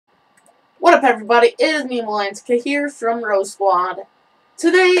What up, everybody? It is me, Melantica, here from Rose Squad.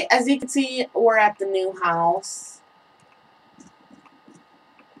 Today, as you can see, we're at the new house.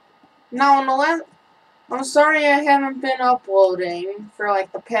 Now, I'm sorry I haven't been uploading for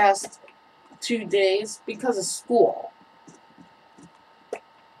like the past 2 days because of school.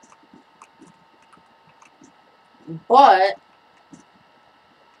 But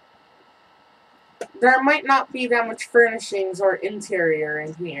there might not be that much furnishings or interior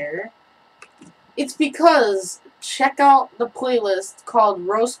in here. It's because, check out the playlist called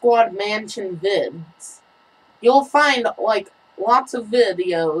Rose Squad Mansion Vids. You'll find, like, lots of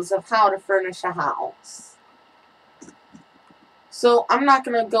videos of how to furnish a house. So, I'm not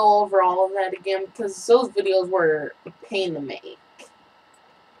going to go over all of that again because those videos were a pain to make.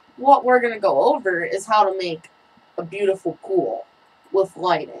 What we're going to go over is how to make a beautiful pool with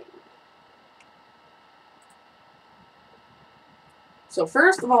lighting. So,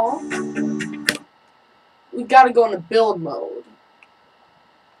 first of all, we got to go into build mode.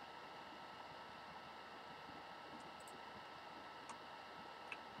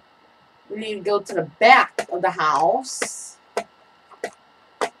 We need to go to the back of the house.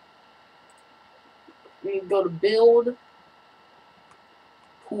 We need to go to build,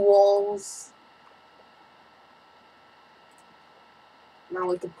 pools. Now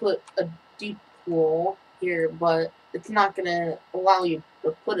we can put a deep pool here, but it's not going to allow you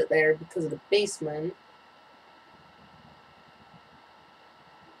to put it there because of the basement.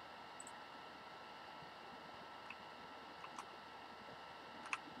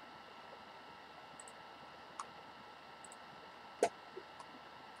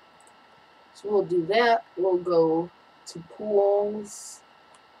 So we'll do that. We'll go to pools.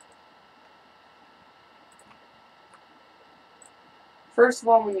 First of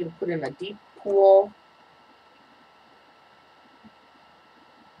all, we need to put in a deep pool.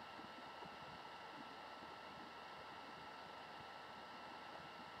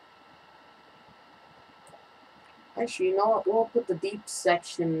 Actually, you know what? We'll put the deep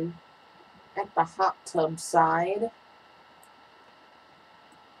section at the hot tub side.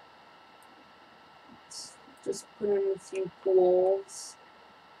 Let's just put in a few pools.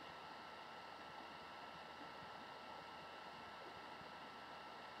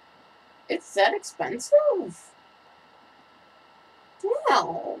 It's that expensive?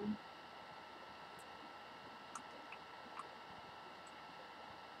 Damn.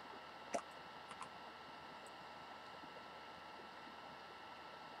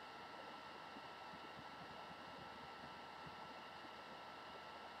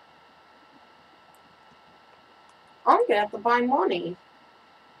 I'm gonna have to buy money.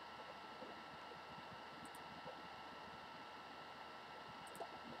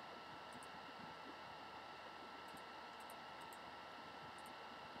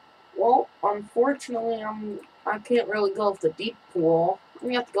 Well, unfortunately, I can't really go with the deep pool. I'm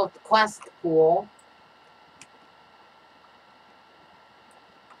gonna have to go with the classic pool.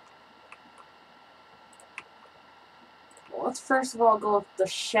 Well, let's first of all go with the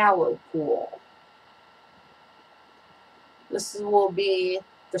shallow pool. This will be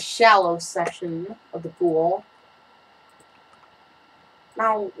the shallow section of the pool.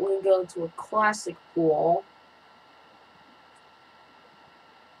 Now we go to a classic pool.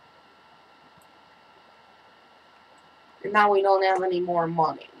 And now we don't have any more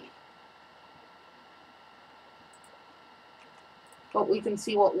money. But we can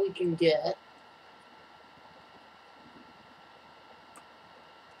see what we can get.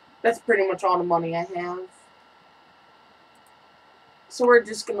 That's pretty much all the money I have. So we're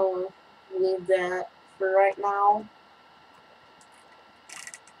just gonna leave that for right now.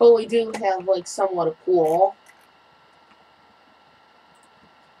 But we do have, like, somewhat a pool.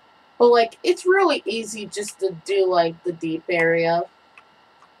 But, like, it's really easy just to do, like, the deep area.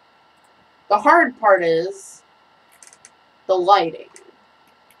 The hard part is the lighting.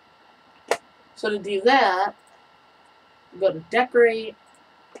 So to do that, we go to decorate,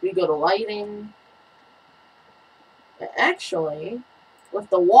 we go to lighting. And actually, with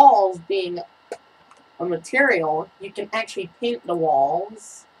the walls being a material, you can actually paint the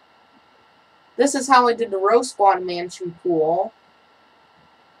walls. This is how I did the Rose Squad Mansion pool.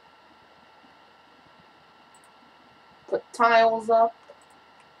 Put tiles up.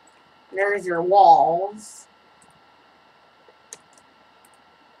 There's your walls.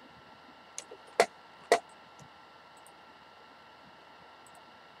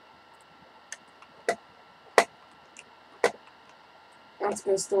 That's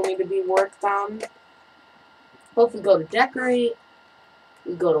going to still need to be worked on. But if we go to decorate,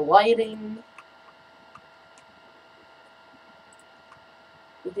 we go to lighting.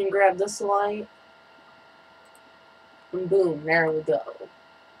 We can grab this light. And boom, there we go.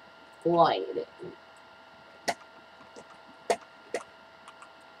 Lighting.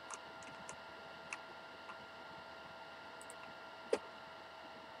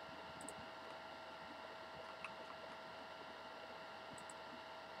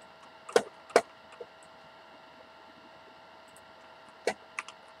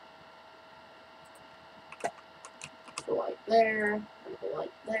 The light there, and the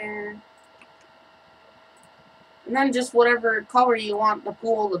light there. And then just whatever color you want the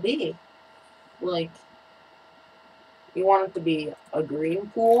pool to be. Like, you want it to be a green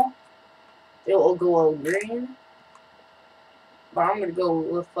pool, it will glow green. But I'm going to go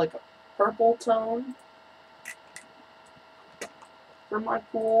with like a purple tone for my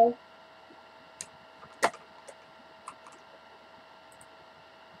pool.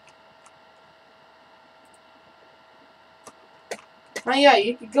 Oh yeah,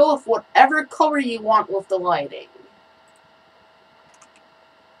 you can go with whatever color you want with the lighting.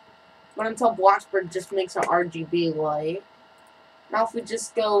 But until Bloxburg just makes an RGB light. Now if we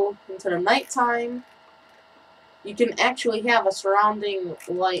just go into the nighttime, you can actually have a surrounding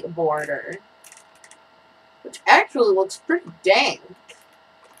light border. Which actually looks pretty dang.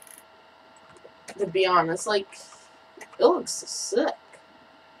 To be honest, like, it looks sick.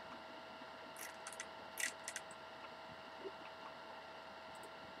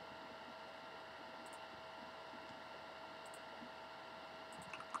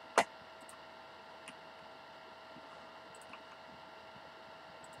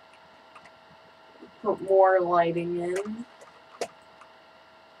 Put more lighting in.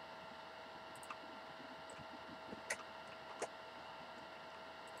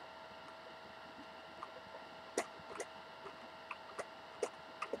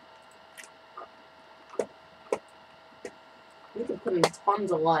 We can put in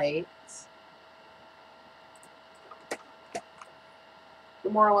tons of lights.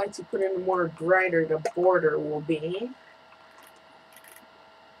 The more lights you put in, the more brighter the border will be.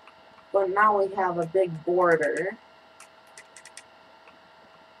 But now we have a big border.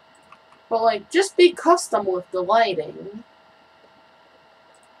 But like, just be custom with the lighting.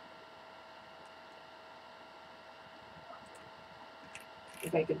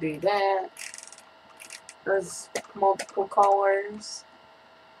 If I could do that. There's multiple colors.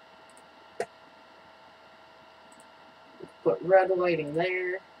 Put red lighting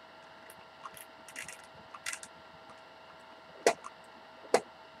there.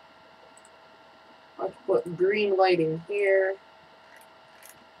 I could put green lighting here.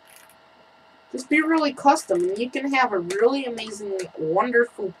 Just be really custom, and you can have a really amazing,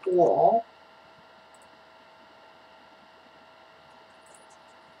 wonderful pool.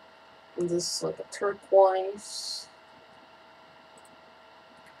 And this is like a turquoise.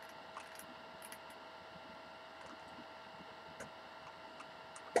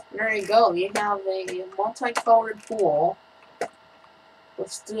 There you go. You have a multicolored pool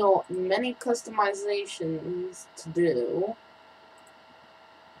with still many customizations to do.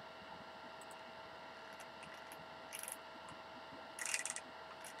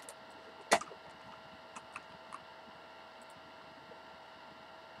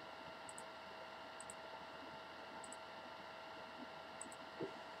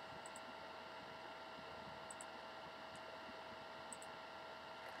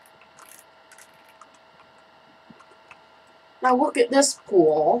 Now look at this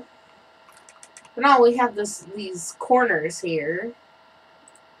pool. Now we have these corners here.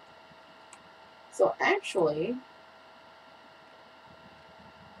 So actually,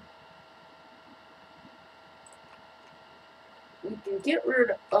 we can get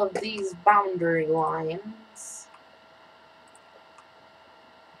rid of these boundary lines.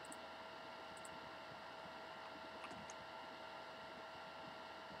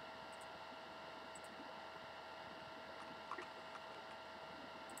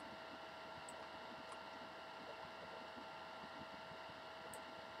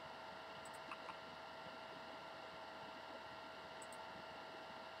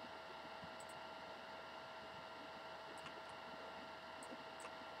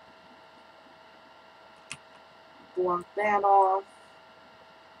 Block that off.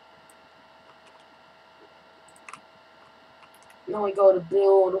 Then we go to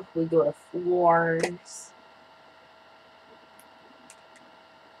build, we go to floors.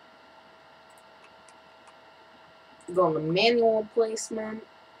 Go to manual placement.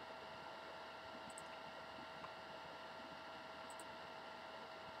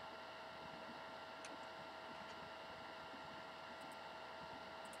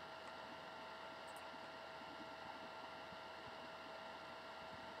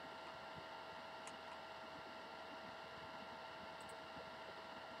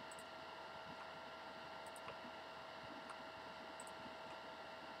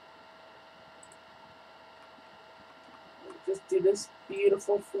 Just do this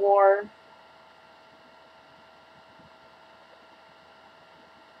beautiful floor.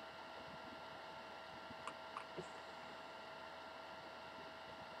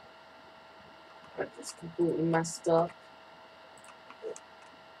 I just completely messed up.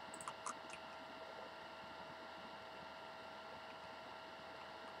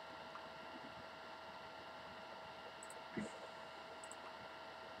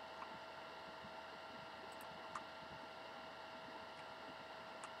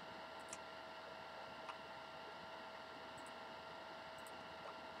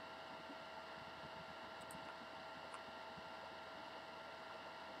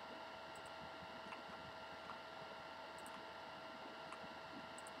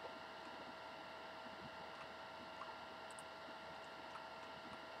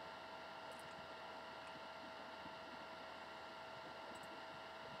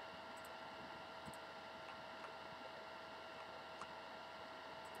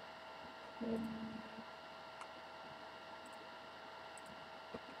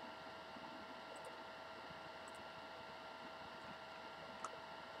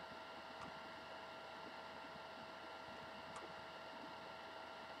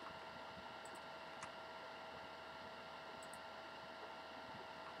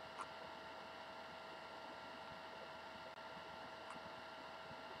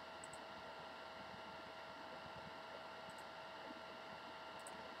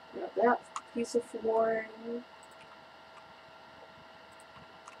 Got that piece of flooring.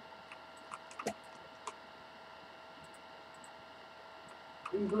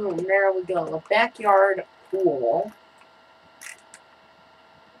 And boom, there we go. A backyard pool.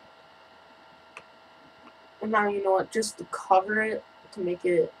 And now you know what, just to cover it, to make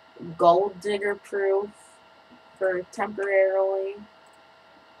it gold digger proof for temporarily.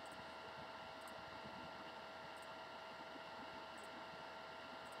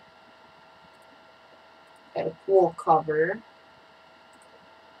 Got a pool cover.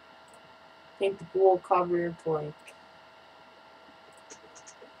 Paint the pool cover to like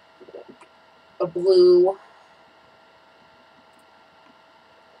a blue.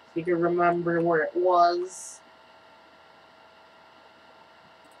 So you can remember where it was.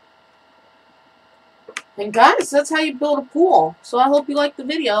 And guys, that's how you build a pool. So I hope you liked the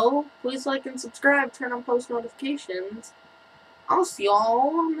video. Please like and subscribe, turn on post notifications. I'll see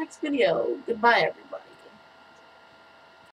y'all in the next video. Goodbye, everybody.